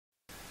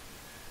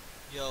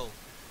Yo,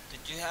 did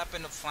you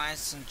happen to find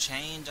some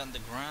change on the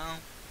ground?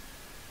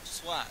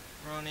 Swat,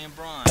 real name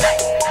Brian.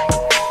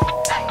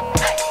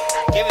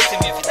 Give it to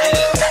me if you did.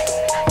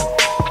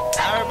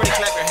 Now everybody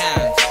clap your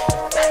hands.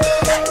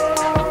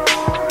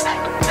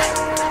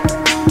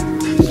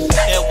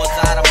 It was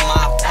out of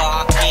my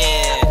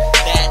pocket.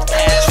 That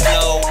cash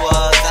flow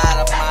was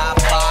out of my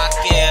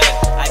pocket.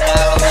 I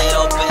got a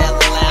little bit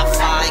left,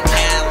 I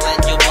can't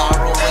let you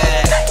borrow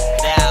it.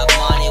 That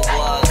money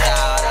was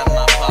out of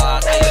my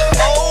pocket.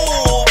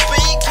 Oh,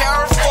 be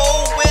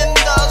careful in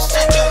the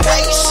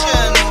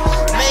situation.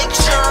 Make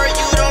sure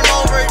you don't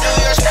overdo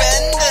your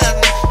spending,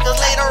 cause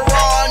later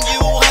on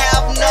you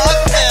have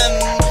nothing.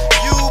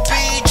 You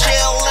be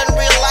chillin',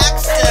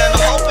 relaxin',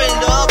 hoping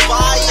to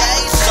buy a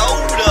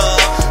soda,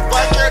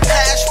 but your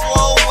cash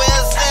flow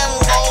isn't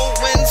low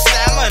in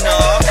stamina.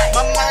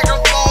 My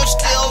microphone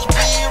still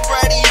be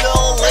ready to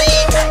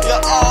leak. You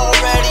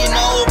already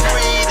know,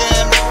 breathe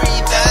in,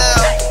 breathe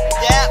out.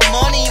 That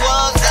money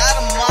was out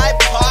of my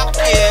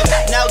pocket.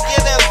 Now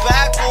give it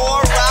back or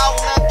I'll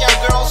let your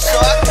girl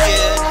suck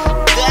it.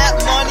 That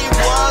money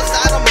was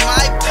out of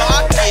my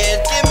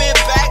pocket. Give me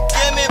back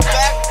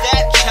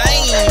that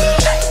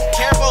change.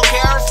 Careful,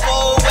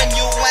 careful when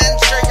you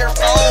answer your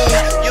phone.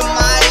 You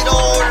might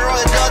order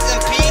a dozen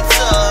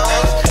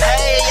pizzas.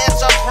 Hey,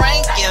 it's a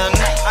prankin'.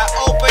 I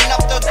open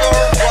up the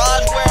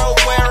garage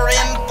where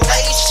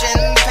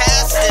inflation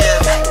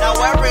passes. Now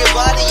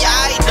everybody,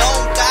 I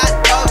don't got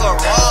a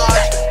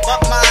garage,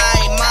 but my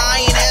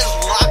mind is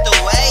locked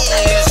away,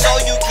 so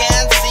you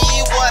can't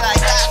see what I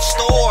got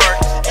stored.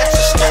 It's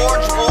a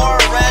storage war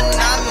and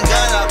I'm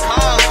gonna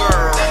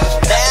conquer.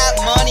 That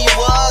money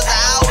was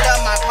out of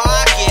my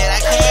pocket.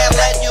 I can't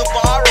let you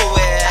borrow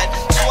it.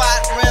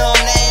 Swat, real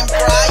name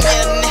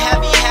Brian.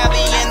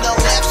 Heavy in the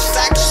left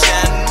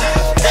section.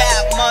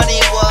 That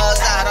money was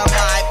out of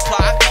my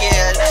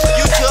pocket.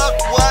 You took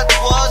what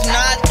was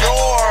not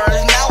yours.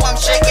 Now I'm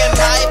shaking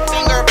my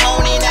finger,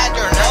 pointing at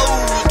your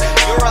nose.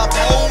 You're a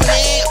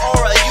pony or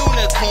a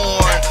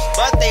unicorn,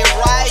 but they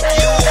ride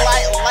you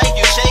like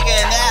you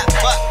shaking that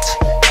butt.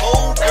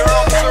 Oh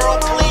girl,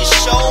 please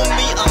show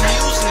me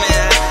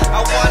amusement. I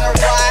wanna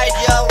ride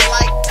you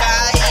like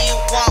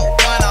I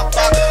wanna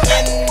fuck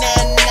in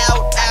and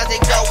out as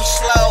it goes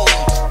slow.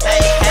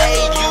 Hey,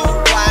 you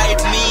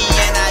ride me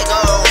and I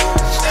go.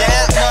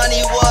 That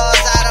money was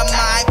out of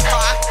my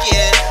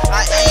pocket.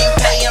 I ain't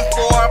paying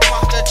for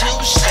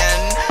prostitution.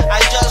 I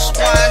just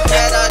want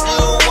you to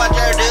do what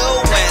you're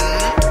doing.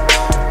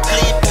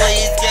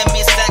 Please give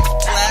me sex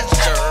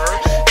pleasure.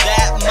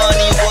 That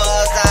money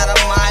was out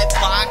of my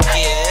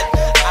pocket.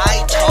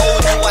 I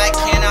told you I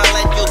cannot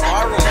let you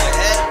borrow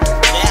it.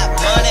 That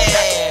money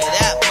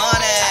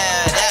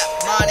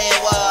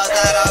was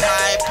out of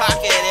my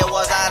pocket. It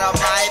was out of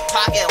my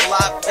pocket.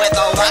 Locked with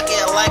a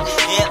locket like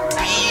it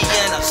be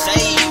in a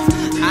safe.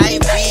 I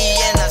be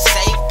in a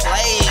safe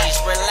place,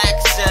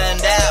 relaxing.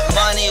 That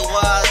money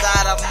was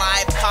out of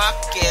my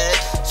pocket,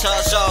 so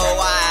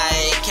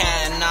I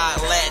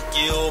cannot let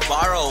you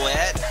borrow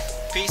it.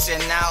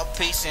 Peacing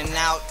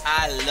out,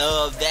 I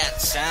love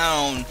that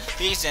sound.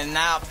 Peacing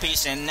out,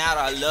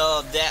 I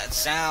love that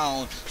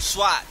sound.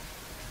 Swat,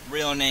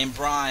 real name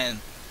Brian.